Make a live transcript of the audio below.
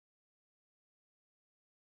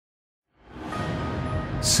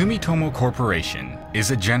Sumitomo Corporation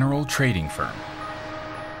is a general trading firm.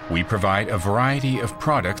 We provide a variety of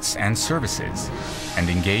products and services and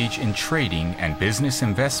engage in trading and business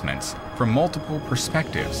investments from multiple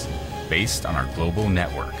perspectives based on our global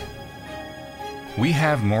network. We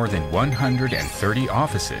have more than 130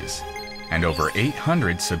 offices and over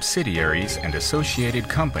 800 subsidiaries and associated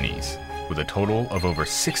companies with a total of over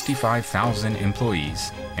 65,000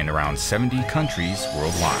 employees in around 70 countries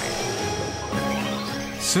worldwide.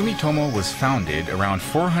 Sumitomo was founded around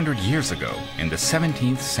 400 years ago in the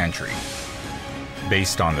 17th century.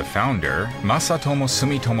 Based on the founder, Masatomo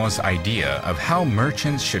Sumitomo's idea of how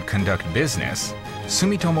merchants should conduct business,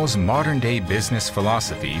 Sumitomo's modern-day business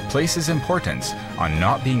philosophy places importance on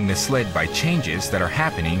not being misled by changes that are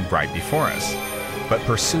happening right before us, but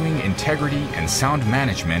pursuing integrity and sound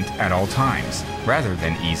management at all times, rather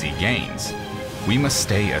than easy gains. We must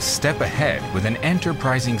stay a step ahead with an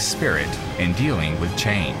enterprising spirit in dealing with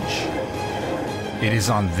change. It is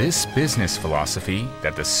on this business philosophy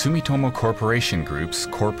that the Sumitomo Corporation Group's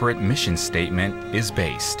corporate mission statement is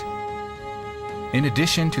based. In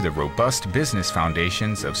addition to the robust business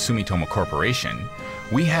foundations of Sumitomo Corporation,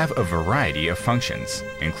 we have a variety of functions,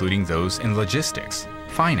 including those in logistics,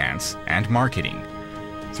 finance, and marketing,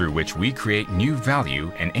 through which we create new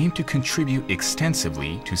value and aim to contribute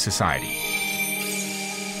extensively to society.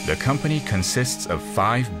 The company consists of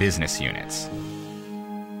 5 business units.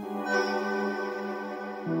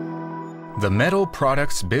 The Metal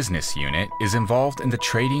Products Business Unit is involved in the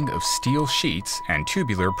trading of steel sheets and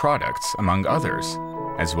tubular products, among others,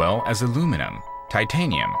 as well as aluminum,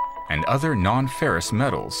 titanium, and other non-ferrous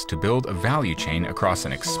metals to build a value chain across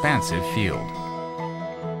an expansive field.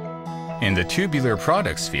 In the tubular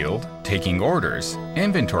products field, taking orders,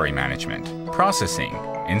 inventory management, processing,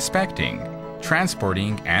 inspecting,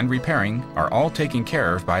 transporting, and repairing are all taken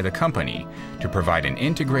care of by the company to provide an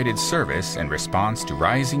integrated service in response to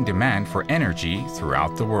rising demand for energy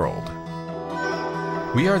throughout the world.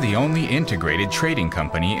 We are the only integrated trading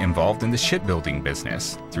company involved in the shipbuilding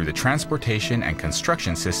business through the Transportation and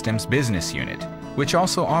Construction Systems Business Unit, which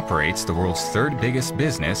also operates the world's 3rd biggest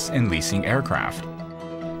business in leasing aircraft.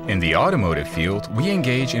 In the automotive field, we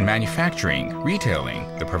engage in manufacturing, retailing,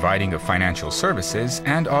 the providing of financial services,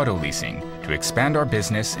 and auto leasing to expand our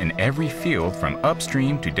business in every field from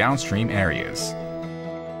upstream to downstream areas.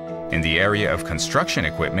 In the area of construction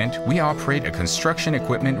equipment, we operate a construction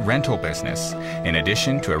equipment rental business, in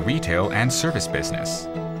addition to a retail and service business.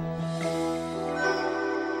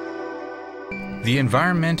 The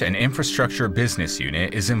Environment and Infrastructure Business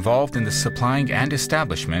Unit is involved in the supplying and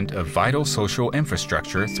establishment of vital social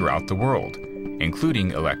infrastructure throughout the world, including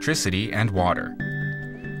electricity and water.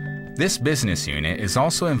 This business unit is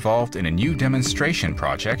also involved in a new demonstration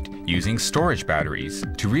project using storage batteries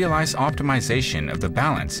to realize optimization of the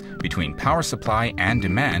balance between power supply and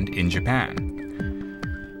demand in Japan.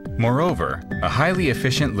 Moreover, a highly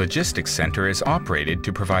efficient logistics center is operated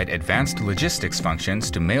to provide advanced logistics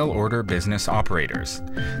functions to mail-order business operators.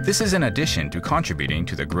 This is in addition to contributing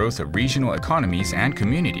to the growth of regional economies and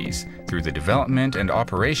communities through the development and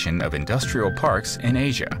operation of industrial parks in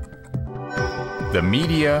Asia. The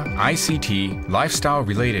Media, ICT,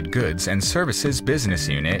 Lifestyle-Related Goods and Services Business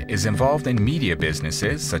Unit is involved in media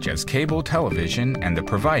businesses such as cable television and the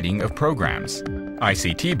providing of programs,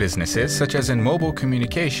 ICT businesses such as in mobile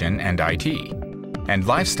communication and IT, and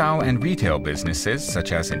lifestyle and retail businesses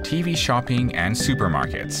such as in TV shopping and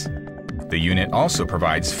supermarkets. The unit also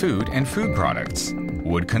provides food and food products,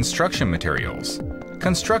 wood construction materials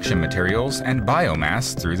and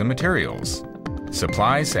biomass through the materials,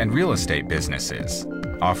 supplies and real estate businesses,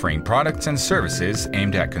 offering products and services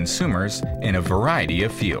aimed at consumers in a variety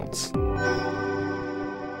of fields.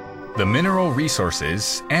 The Mineral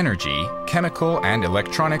Resources, Energy, Chemical and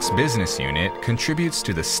Electronics Business Unit contributes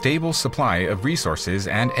to the stable supply of resources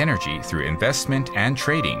and energy through investment and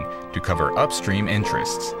trading to cover upstream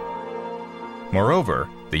interests. Moreover,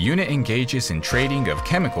 the unit engages in trading of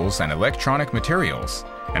chemicals and electronic materials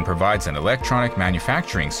and provides an electronic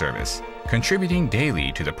manufacturing service, contributing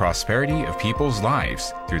daily to the prosperity of people's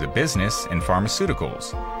lives through the business in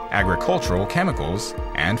pharmaceuticals, agricultural chemicals,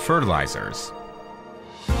 and fertilizers.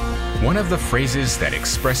 One of the phrases that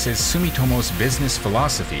expresses Sumitomo's business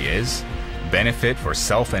philosophy is, "Benefit for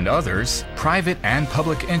self and others, private and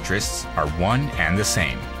public interests are one and the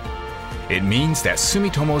same." It means that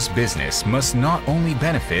Sumitomo's business must not only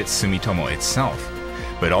benefit Sumitomo itself,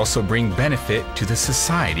 but also bring benefit to the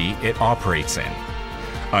society it operates in.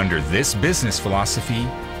 Under this business philosophy,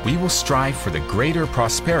 we will strive for the greater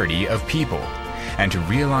prosperity of people and to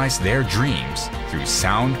realize their dreams through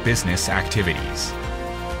sound business activities.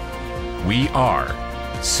 We are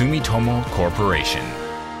Sumitomo Corporation.